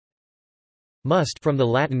Must, from the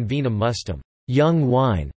Latin vinum mustum, young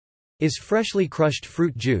wine, is freshly crushed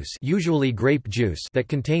fruit juice, usually grape juice, that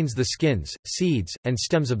contains the skins, seeds, and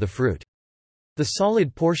stems of the fruit. The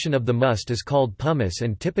solid portion of the must is called pomace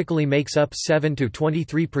and typically makes up 7 to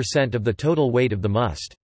 23% of the total weight of the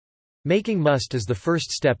must. Making must is the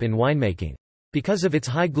first step in winemaking. Because of its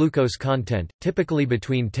high glucose content, typically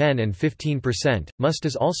between 10 and 15%, must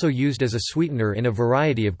is also used as a sweetener in a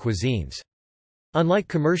variety of cuisines. Unlike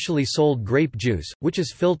commercially sold grape juice, which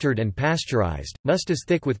is filtered and pasteurized, must is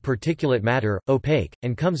thick with particulate matter, opaque,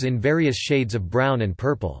 and comes in various shades of brown and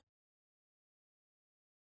purple.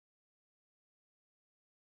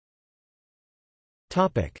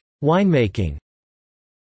 Winemaking.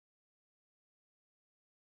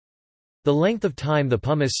 The length of time the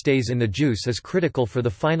pomace stays in the juice is critical for the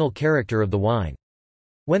final character of the wine.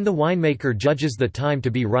 When the winemaker judges the time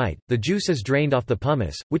to be right, the juice is drained off the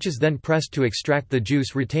pomace, which is then pressed to extract the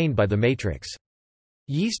juice retained by the matrix.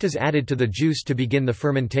 Yeast is added to the juice to begin the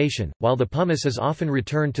fermentation, while the pomace is often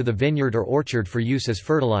returned to the vineyard or orchard for use as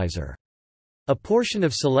fertilizer. A portion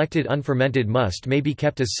of selected unfermented must may be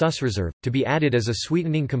kept as sussreserve, to be added as a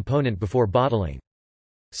sweetening component before bottling.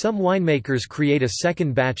 Some winemakers create a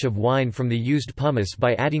second batch of wine from the used pomace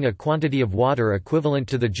by adding a quantity of water equivalent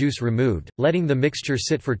to the juice removed, letting the mixture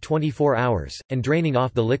sit for 24 hours, and draining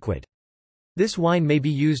off the liquid. This wine may be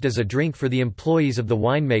used as a drink for the employees of the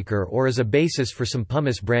winemaker or as a basis for some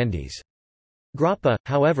pomace brandies. Grappa,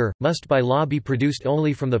 however, must by law be produced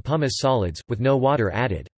only from the pomace solids, with no water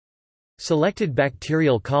added. Selected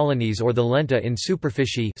bacterial colonies or the lenta in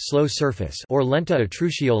superficie slow surface or lenta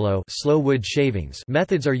atruciolo slow wood shavings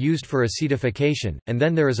methods are used for acetification, and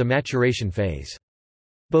then there is a maturation phase.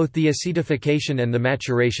 Both the acetification and the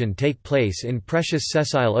maturation take place in precious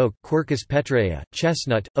sessile oak, Quercus petraea,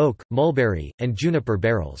 chestnut, oak, mulberry, and juniper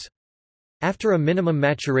barrels. After a minimum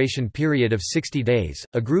maturation period of 60 days,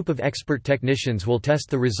 a group of expert technicians will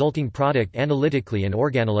test the resulting product analytically and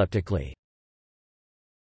organoleptically.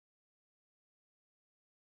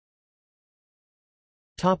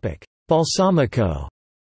 Balsamico.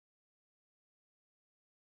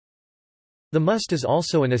 The must is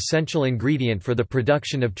also an essential ingredient for the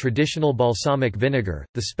production of traditional balsamic vinegar,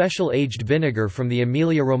 the special aged vinegar from the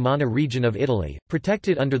Emilia-Romagna region of Italy,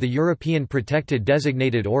 protected under the European Protected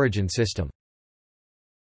Designated Origin system.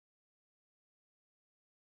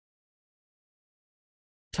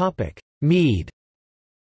 Mead.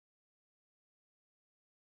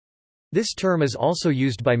 This term is also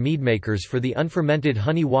used by mead makers for the unfermented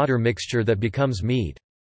honey-water mixture that becomes mead.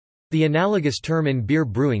 The analogous term in beer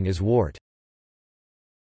brewing is wort.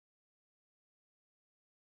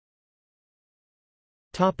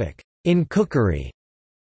 In cookery.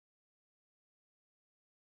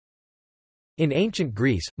 In ancient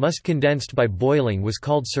Greece, must condensed by boiling was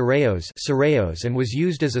called sereos and was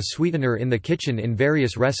used as a sweetener in the kitchen in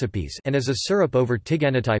various recipes and as a syrup over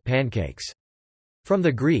tiganatai pancakes. From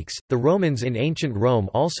the Greeks, the Romans in ancient Rome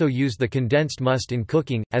also used the condensed must in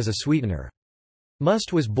cooking, as a sweetener.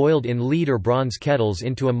 Must was boiled in lead or bronze kettles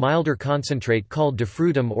into a milder concentrate called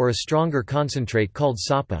defrutum or a stronger concentrate called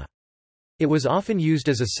sapa. It was often used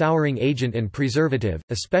as a souring agent and preservative,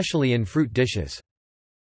 especially in fruit dishes.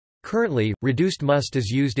 Currently, reduced must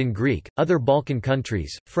is used in Greek, other Balkan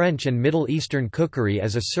countries, French and Middle Eastern cookery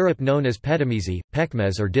as a syrup known as petimisi,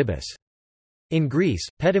 pekmez or dibis. In Greece,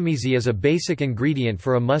 petimisi is a basic ingredient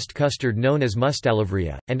for a must custard known as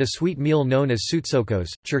mustalivria, and a sweet meal known as soutsokos,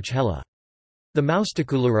 churchhella. The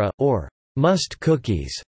moustakoulura, or must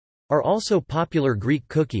cookies, are also popular Greek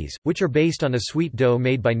cookies, which are based on a sweet dough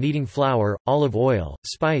made by kneading flour, olive oil,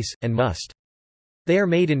 spice, and must. They are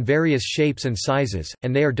made in various shapes and sizes,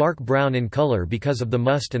 and they are dark brown in color because of the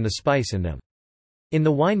must and the spice in them. In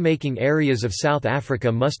the wine-making areas of South Africa,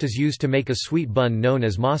 must is used to make a sweet bun known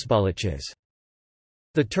as mosballiches.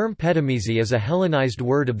 The term petimisi is a Hellenized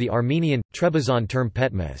word of the Armenian, Trebizond term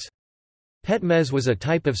petmez. Petmez was a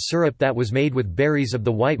type of syrup that was made with berries of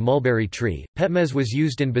the white mulberry tree. Petmez was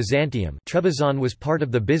used in Byzantium. Trebizond was part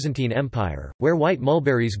of the Byzantine Empire, where white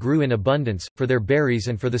mulberries grew in abundance, for their berries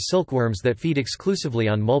and for the silkworms that feed exclusively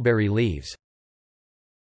on mulberry leaves.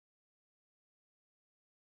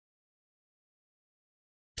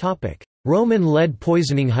 Roman lead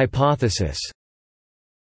poisoning hypothesis.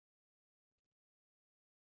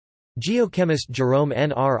 Geochemist Jerome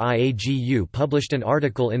Nriagu published an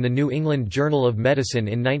article in the New England Journal of Medicine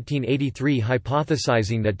in 1983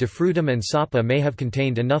 hypothesizing that defrutum and sapa may have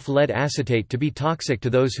contained enough lead acetate to be toxic to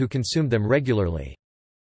those who consumed them regularly.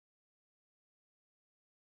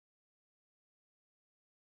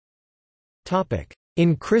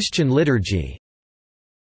 In Christian liturgy.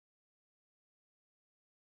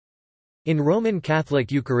 In Roman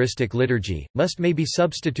Catholic Eucharistic liturgy, must may be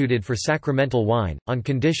substituted for sacramental wine, on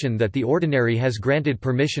condition that the ordinary has granted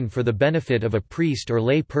permission for the benefit of a priest or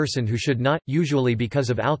lay person who should not, usually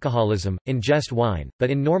because of alcoholism, ingest wine,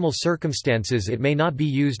 but in normal circumstances it may not be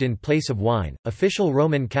used in place of wine. Official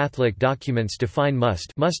Roman Catholic documents define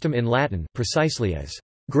mustum in Latin precisely as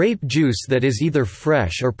grape juice that is either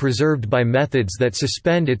fresh or preserved by methods that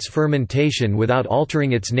suspend its fermentation without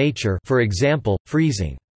altering its nature, for example,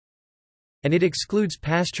 freezing. And it excludes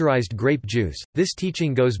pasteurized grape juice. This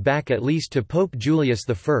teaching goes back at least to Pope Julius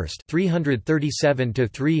I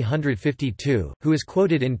 (337–352), who is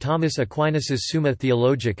quoted in Thomas Aquinas's Summa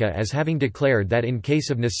Theologica as having declared that in case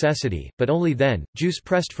of necessity, but only then, juice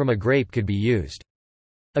pressed from a grape could be used.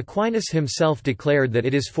 Aquinas himself declared that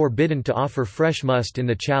it is forbidden to offer fresh must in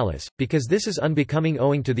the chalice, because this is unbecoming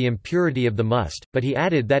owing to the impurity of the must, but he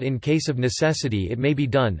added that in case of necessity it may be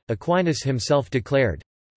done. Aquinas himself declared,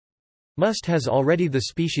 Must has already the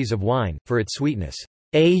species of wine, for its sweetness.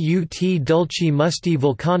 Aut dulci musti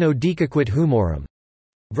vulcano decaquit humorum.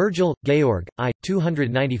 Virgil, Georg, I.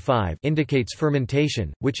 295 indicates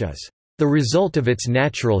fermentation, which is the result of its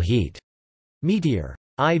natural heat. Meteor.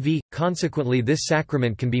 IV. Consequently this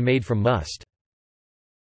sacrament can be made from must.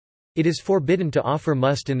 It is forbidden to offer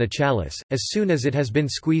must in the chalice, as soon as it has been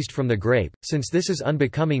squeezed from the grape, since this is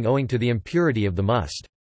unbecoming owing to the impurity of the must.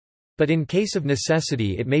 But in case of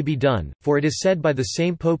necessity it may be done, for it is said by the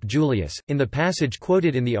same Pope Julius, in the passage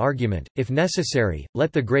quoted in the argument, if necessary,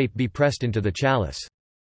 let the grape be pressed into the chalice.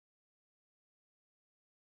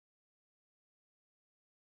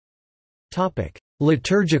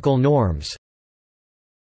 Liturgical norms.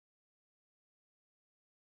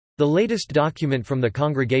 The latest document from the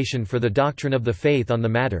Congregation for the Doctrine of the Faith on the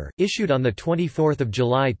matter, issued on 24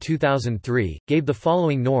 July 2003, gave the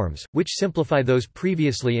following norms, which simplify those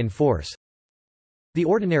previously in force. The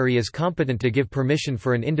ordinary is competent to give permission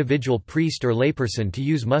for an individual priest or layperson to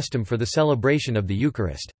use mustum for the celebration of the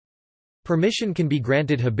Eucharist. Permission can be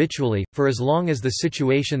granted habitually, for as long as the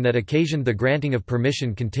situation that occasioned the granting of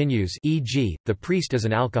permission continues, e.g., the priest is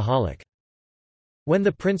an alcoholic. When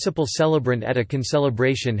the principal celebrant at a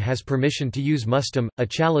concelebration has permission to use mustum, a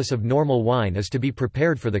chalice of normal wine is to be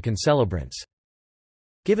prepared for the concelebrants.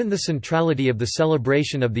 Given the centrality of the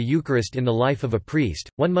celebration of the Eucharist in the life of a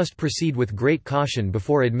priest, one must proceed with great caution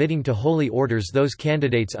before admitting to holy orders those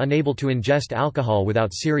candidates unable to ingest alcohol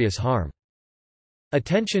without serious harm.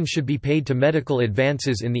 Attention should be paid to medical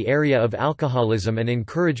advances in the area of alcoholism and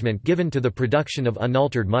encouragement given to the production of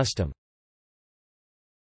unaltered mustum.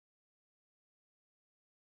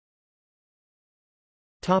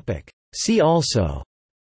 See also: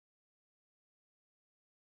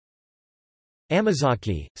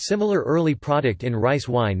 Amazaki, similar early product in rice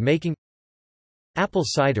wine making. Apple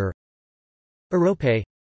cider. Europe.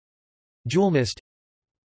 Jewelmist.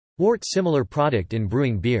 Wort, similar product in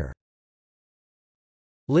brewing beer.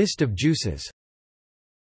 List of juices.